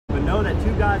But know that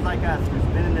two guys like us who's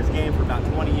been in this game for about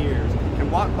 20 years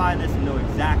can walk by this and know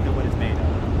exactly what it's made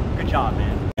of. Good job,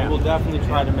 man. We'll definitely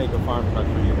try to make a farm truck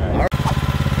for you guys.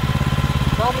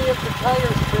 Tell me if the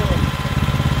tire's spinning.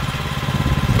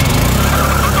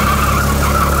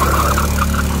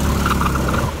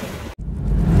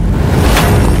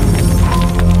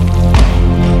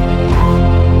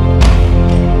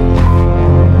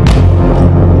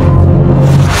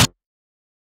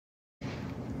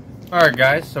 Alright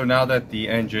guys, so now that the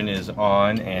engine is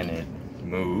on and it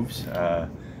moves,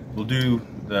 we'll do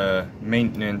the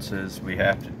maintenances we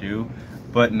have to do.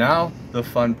 But now the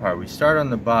fun part, we start on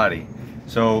the body.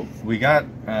 So we got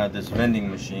this vending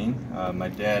machine. My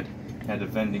dad had a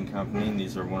vending company and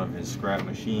these are one of his scrap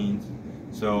machines.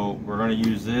 So we're going to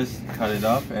use this, cut it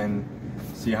up, and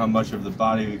see how much of the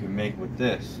body we can make with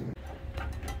this.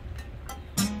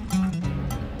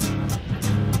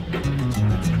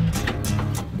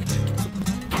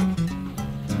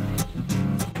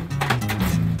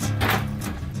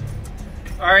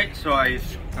 Alright, so I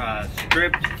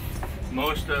stripped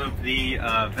most of the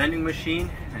vending machine,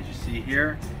 as you see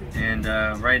here, and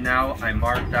right now I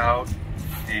marked out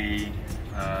a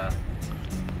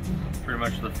pretty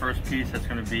much the first piece that's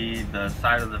going to be the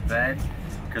side of the bed,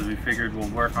 because we figured we'll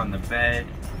work on the bed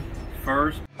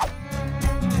first.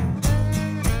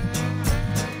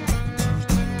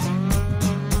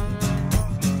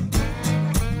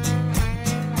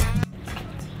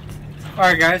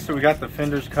 Alright guys, so we got the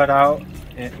fenders cut out.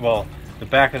 Well, the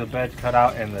back of the bed's cut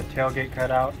out and the tailgate cut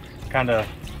out. Kind of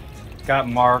got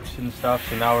marks and stuff,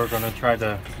 so now we're going to try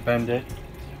to bend it.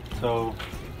 So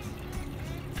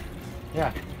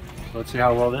yeah, let's see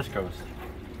how well this goes.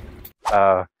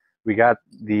 We got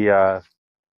the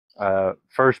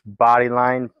first body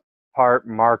line part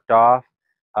marked off.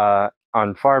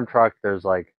 On Farmtruck there's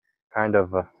like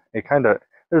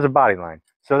there's a body line,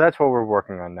 so that's what we're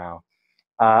working on now.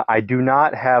 I do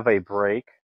not have a brake,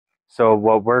 so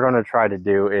what we're going to try to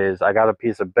do is, I got a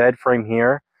piece of bed frame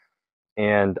here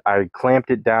and I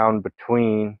clamped it down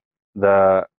between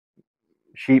the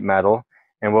sheet metal,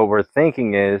 and what we're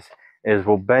thinking is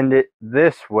we'll bend it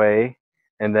this way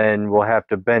and then we'll have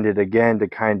to bend it again to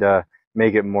kind of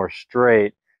make it more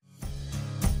straight.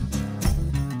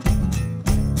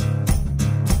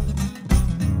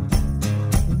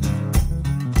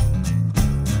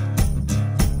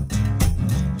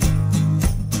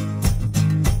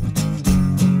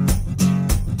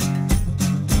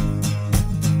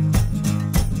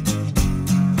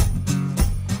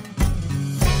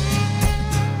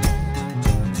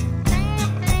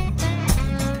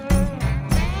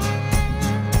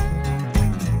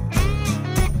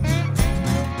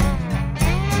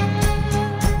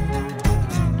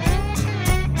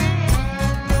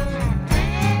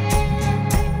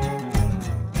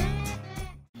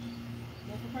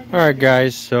 Alright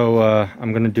guys, so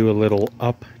I'm going to do a little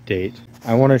update.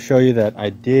 I want to show you that I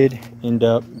did end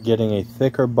up getting a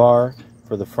thicker bar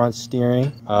for the front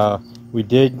steering. We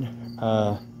did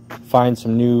find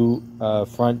some new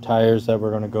front tires that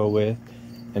we're going to go with.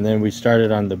 And then we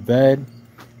started on the bed.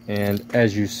 And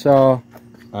as you saw,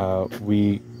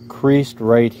 we creased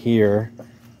right here.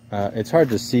 It's hard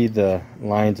to see the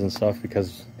lines and stuff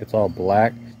because it's all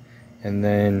black. And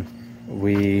then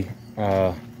we...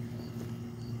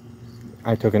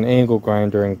 I took an angle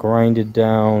grinder and grinded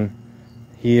down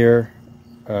here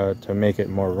to make it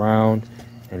more round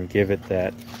and give it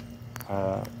that,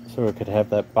 so it could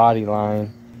have that body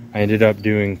line. I ended up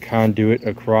doing conduit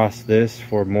across this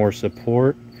for more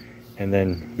support, and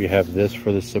then we have this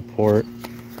for the support,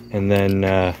 and then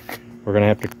we're gonna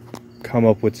have to come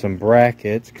up with some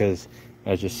brackets because,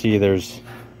 as you see, there's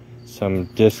some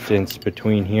distance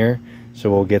between here, so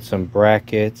we'll get some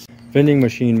brackets. Vending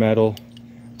machine metal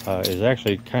is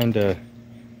actually kind of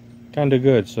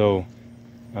good, so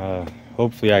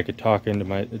hopefully I could talk to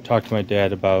my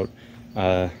dad about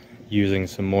using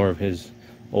some more of his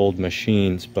old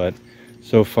machines. But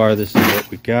so far this is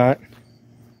what we got.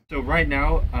 So right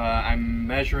now I'm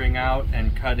measuring out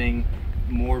and cutting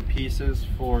more pieces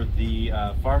for the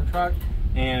farm truck,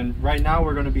 and right now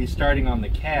we're going to be starting on the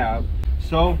cab,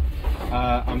 so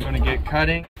I'm going to get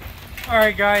cutting.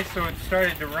 Alright guys, so it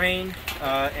started to rain,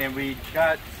 and we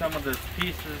got some of the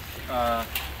pieces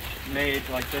made,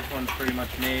 like this one's pretty much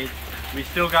made. We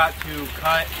still got to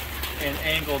cut and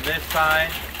angle this side.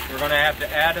 We're going to have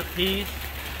to add a piece,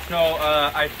 so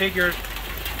I figured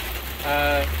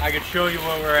I could show you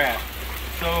where we're at.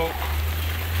 So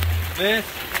this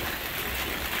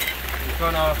is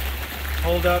going to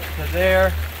hold up to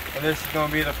there, and this is going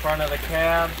to be the front of the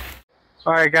cab.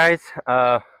 Alright guys,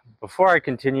 before I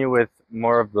continue with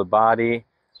more of the body,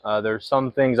 There's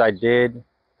some things I did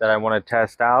that I want to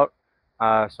test out,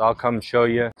 so I'll come show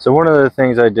you. So one of the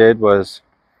things I did was,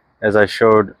 as I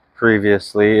showed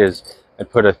previously, is I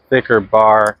put a thicker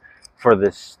bar for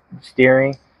the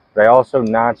steering, but I also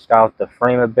notched out the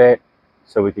frame a bit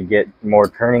so we could get more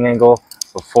turning angle.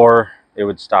 Before it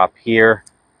would stop here,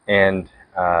 and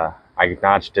I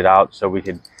notched it out so we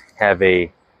could have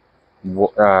a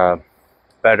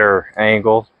better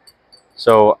angle.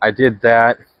 So I did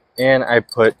that, and I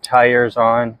put tires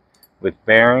on with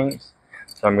bearings.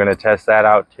 So I'm going to test that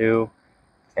out too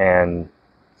and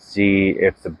see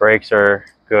if the brakes are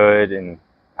good. And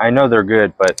I know they're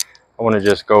good, but I want to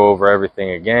just go over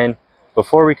everything again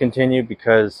before we continue,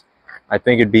 because I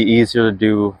think it'd be easier to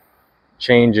do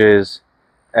changes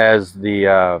as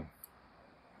the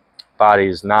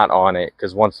body's not on it,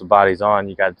 because once the body's on,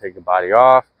 you got to take the body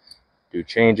off, do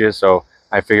changes. So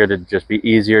I figured it'd just be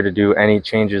easier to do any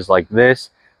changes like this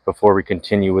before we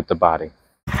continue with the body.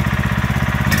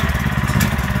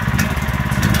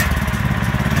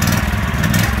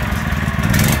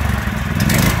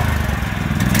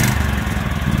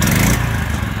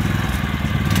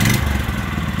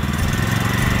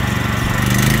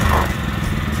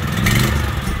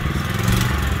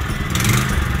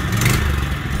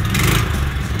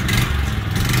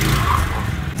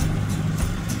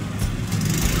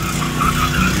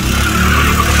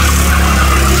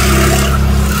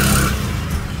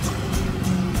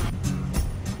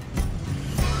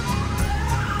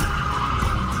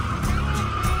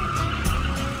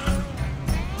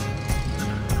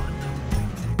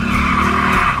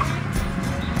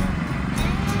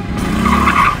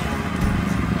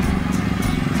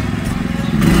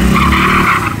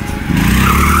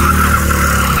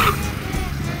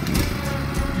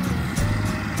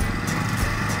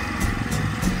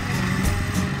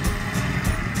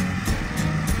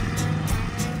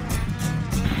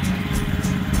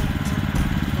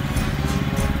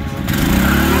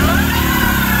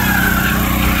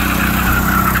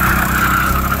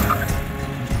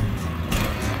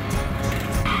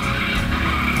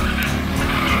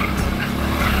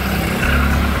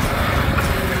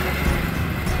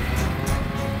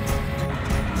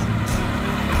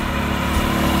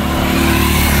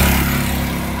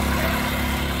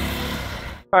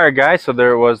 Alright guys, so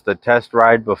there was the test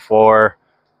ride before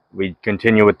we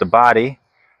continue with the body.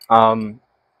 I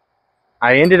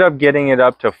ended up getting it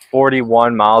up to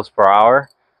 41 miles per hour,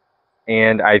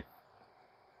 and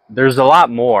there's a lot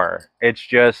more. It's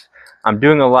just I'm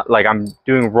doing a lot, like I'm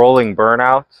doing rolling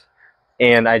burnouts,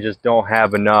 and I just don't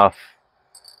have enough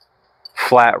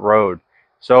flat road.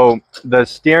 So the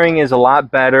steering is a lot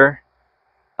better.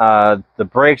 The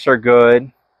brakes are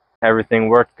good. Everything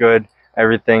worked good.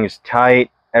 Everything's tight.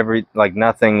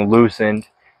 Nothing loosened.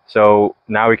 So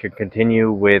now we can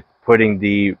continue with putting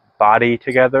the body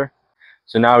together.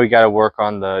 So now we got to work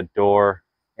on the door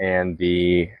and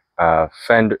the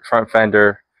front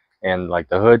fender and like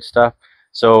the hood stuff.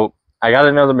 So I got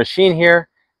another machine here,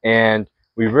 and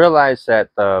we realized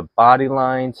that the body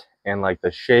lines and like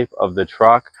the shape of the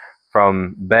truck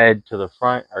from bed to the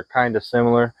front are kind of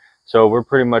similar. So we're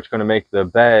pretty much going to make the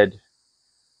bed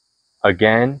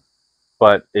again,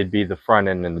 but it'd be the front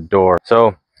end and the door.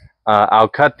 So I'll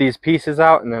cut these pieces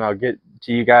out, and then I'll get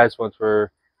to you guys once we're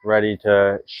ready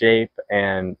to shape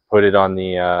and put it on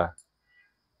the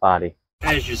body.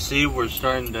 As you see, we're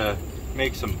starting to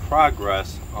make some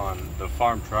progress on the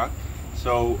Farmtruck.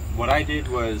 So what I did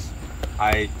was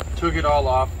I took it all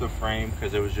off the frame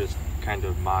because it was just kind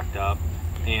of mocked up,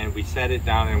 and we set it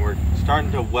down, and we're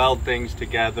starting to weld things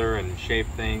together and shape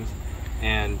things.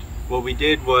 And what we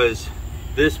did was,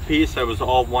 this piece that was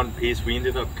all one piece, we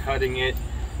ended up cutting it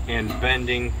and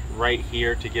bending right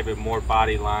here to give it more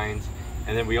body lines.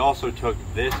 And then we also took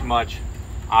this much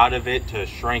out of it to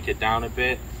shrink it down a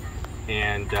bit.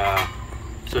 And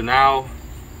so now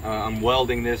I'm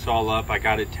welding this all up. I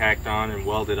got it tacked on and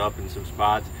welded up in some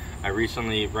spots. I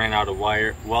recently ran out of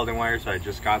welding wire, so I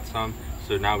just got some.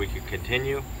 So now we can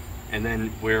continue. And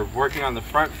then we're working on the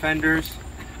front fenders.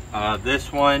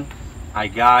 This one I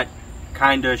got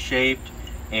kind of shaped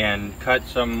and cut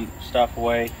some stuff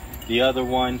away. The other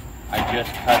one, I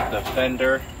just cut the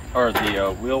fender, or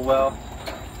the wheel well.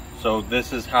 So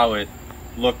this is how it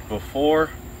looked before,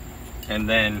 and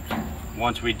then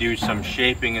once we do some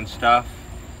shaping and stuff,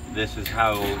 this is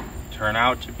how it will turn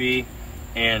out to be.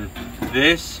 And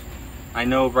this, I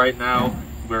know right now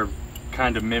we're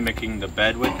kind of mimicking the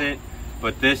bed with it,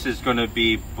 but this is going to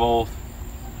be both.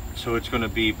 So it's going to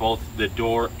be both the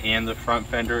door and the front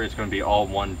fender. It's going to be all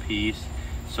one piece.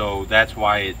 So that's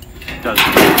why it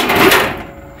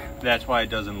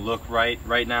doesn't look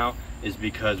right now. is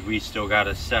because we still got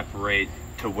to separate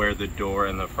to where the door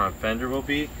and the front fender will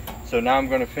be. So now I'm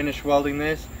going to finish welding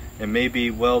this and maybe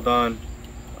weld on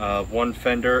one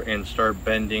fender and start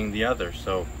bending the other.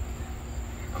 So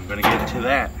I'm going to get to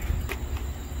that.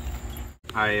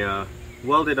 I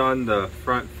welded on the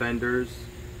front fenders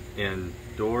and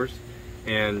doors,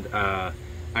 and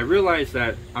I realized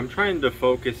that I'm trying to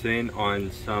focus in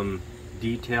on some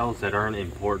details that aren't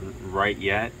important right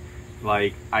yet.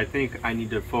 Like, I think I need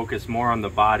to focus more on the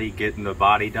body, getting the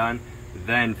body done,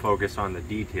 then focus on the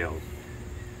details.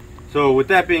 So with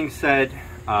that being said,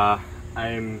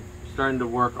 I'm starting to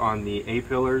work on the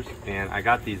A-pillars, and I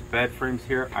got these bed frames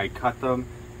here. I cut them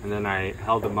and then I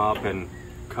held them up and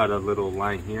cut a little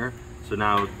line here. So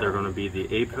now they're going to be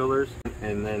the A-pillars,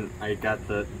 and then I got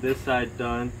this side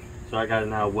done. So I got to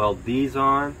now weld these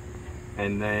on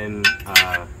and then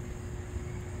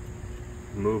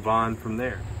move on from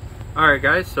there. Alright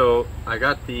guys, so I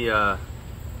got the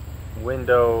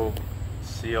window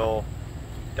seal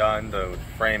done, the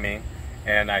framing,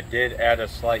 and I did add a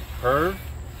slight curve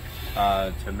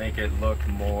to make it look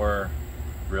more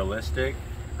realistic.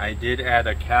 I did add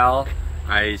a cowl.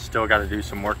 I still got to do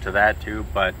some work to that too,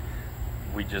 but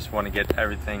we just want to get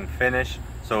everything finished.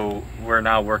 So we're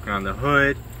now working on the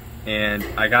hood, and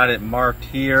I got it marked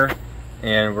here,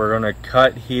 and we're going to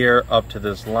cut here up to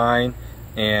this line.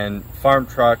 And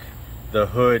Farmtruck, the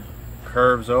hood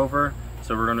curves over,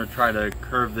 so we're going to try to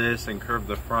curve this and curve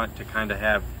the front to kind of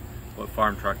have what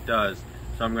Farmtruck does.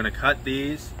 So I'm going to cut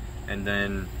these and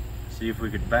then see if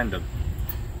we could bend them.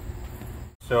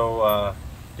 So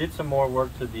did some more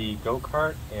work to the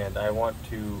go-kart, and I want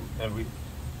to, and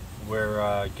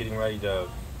we're getting ready to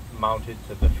mount it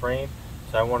to the frame.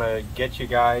 So I want to get you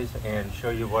guys and show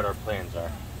you what our plans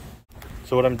are.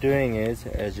 So what I'm doing is,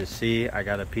 as you see, I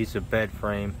got a piece of bed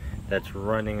frame that's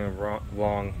running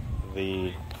along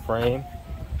the frame,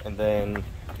 and then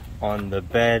on the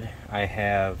bed I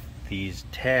have these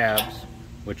tabs,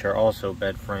 which are also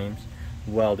bed frames,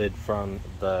 welded from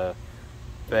the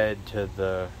bed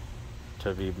to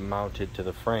be mounted to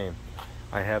the frame.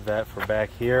 I have that for back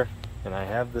here, and I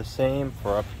have the same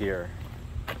for up here.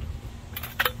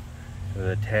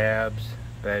 The tabs,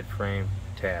 bed frame,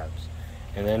 tabs.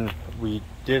 And then we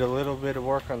did a little bit of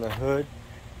work on the hood.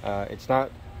 It's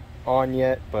not on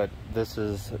yet, but this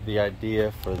is the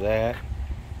idea for that.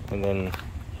 And then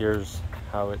here's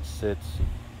how it sits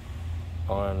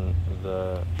on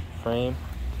the frame.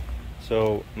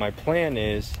 So my plan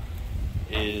is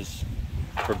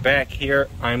for back here,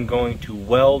 I'm going to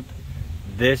weld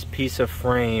this piece of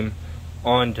frame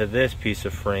onto this piece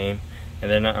of frame, and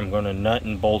then I'm going to nut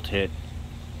and bolt it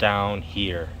down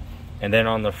here. And then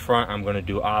on the front, I'm going to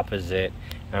do opposite,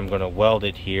 and I'm going to weld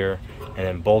it here and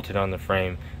then bolt it on the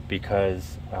frame,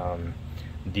 because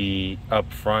the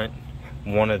up front,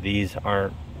 one of these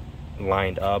aren't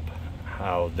lined up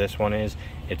how this one is.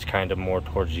 It's kind of more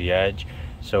towards the edge,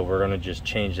 so we're going to just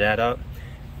change that up.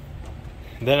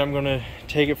 Then I'm going to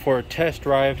take it for a test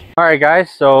drive. Alright guys,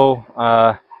 so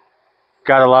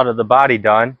got a lot of the body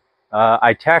done.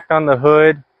 I tacked on the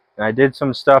hood and I did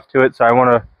some stuff to it, so I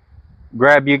want to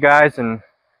grab you guys and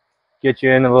get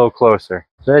you in a little closer.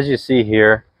 So as you see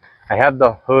here, I have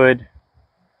the hood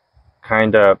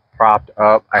kind of propped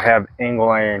up. I have angle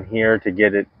iron here to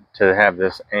get it to have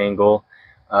this angle.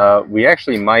 We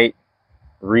actually might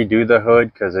redo the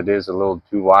hood because it is a little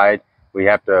too wide. We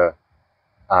have to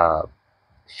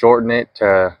shorten it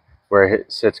to where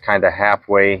it sits kind of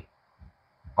halfway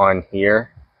on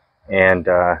here. And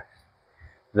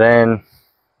then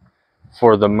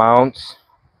for the mounts,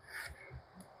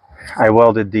 I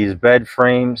welded these bed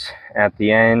frames at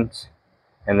the ends,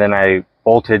 and then I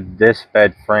bolted this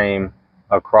bed frame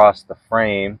across the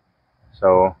frame,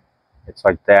 so it's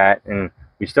like that. And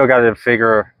we still got to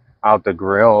figure out the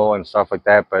grill and stuff like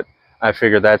that, but I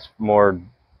figure that's more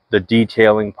the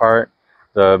detailing part.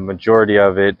 The majority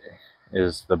of it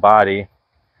is the body.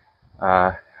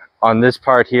 On this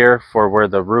part here, for where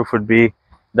the roof would be,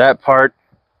 that part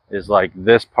is like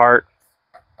this part,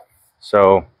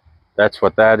 so that's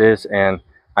what that is. And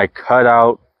I cut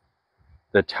out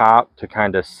the top to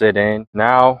kind of sit in.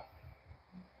 Now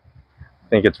I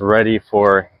think it's ready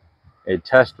for a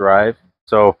test drive,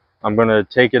 so I'm going to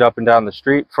take it up and down the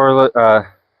street for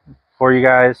you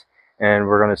guys, and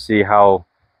we're going to see how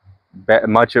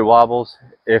much it wobbles,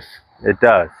 if it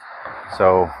does.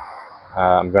 So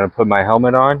I'm going to put my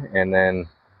helmet on and then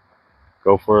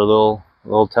go for a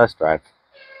little test drive.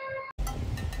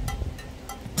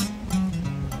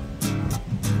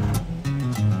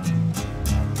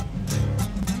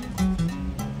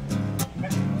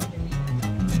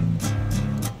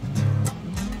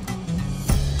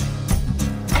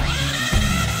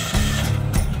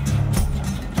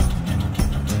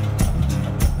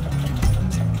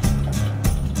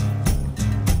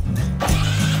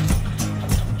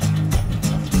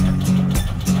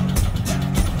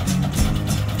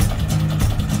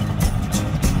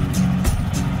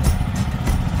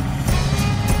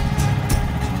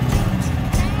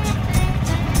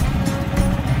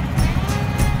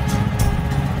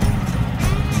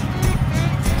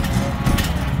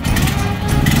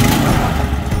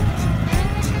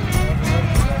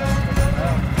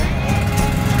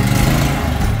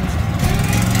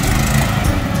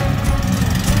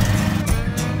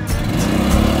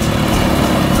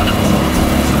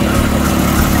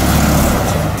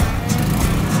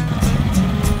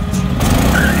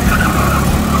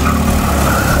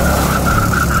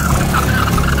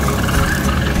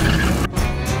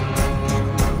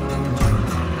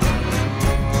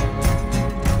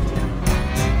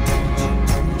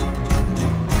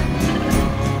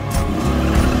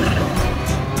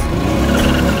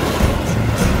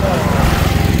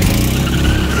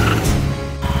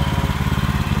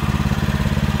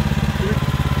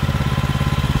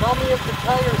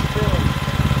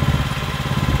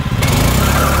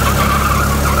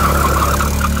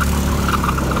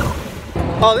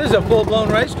 Oh, this is a full-blown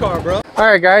race car, bro.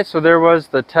 Alright guys, so there was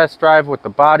the test drive with the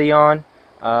body on.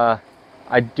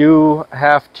 I do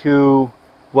have to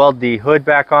weld the hood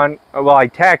back on. Well, I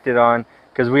tacked it on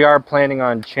because we are planning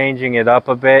on changing it up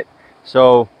a bit.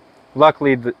 So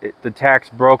luckily the tack's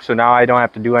broke, so now I don't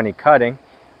have to do any cutting.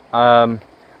 I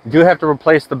do have to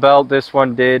replace the belt. This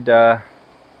one did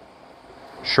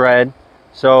shred.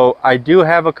 So I do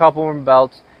have a couple more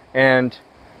belts, and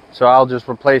so I'll just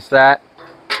replace that.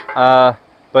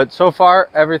 But so far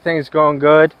everything's going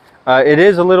good. It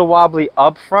is a little wobbly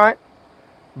up front,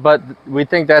 but we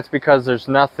think that's because there's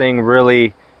nothing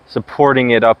really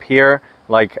supporting it up here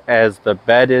like as the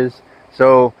bed is.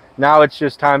 So now it's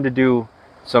just time to do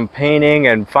some painting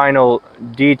and final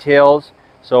details.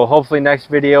 So hopefully next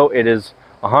video it is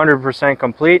 100%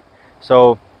 complete.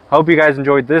 So hope you guys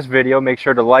enjoyed this video. Make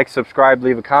sure to like, subscribe,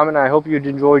 leave a comment. I hope you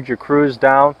enjoyed your cruise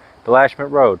down the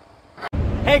Lashment Road.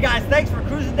 Hey guys, thanks for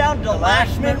cruising down the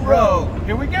Lashment Road.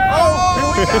 Here we go!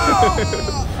 Oh,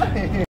 here we go!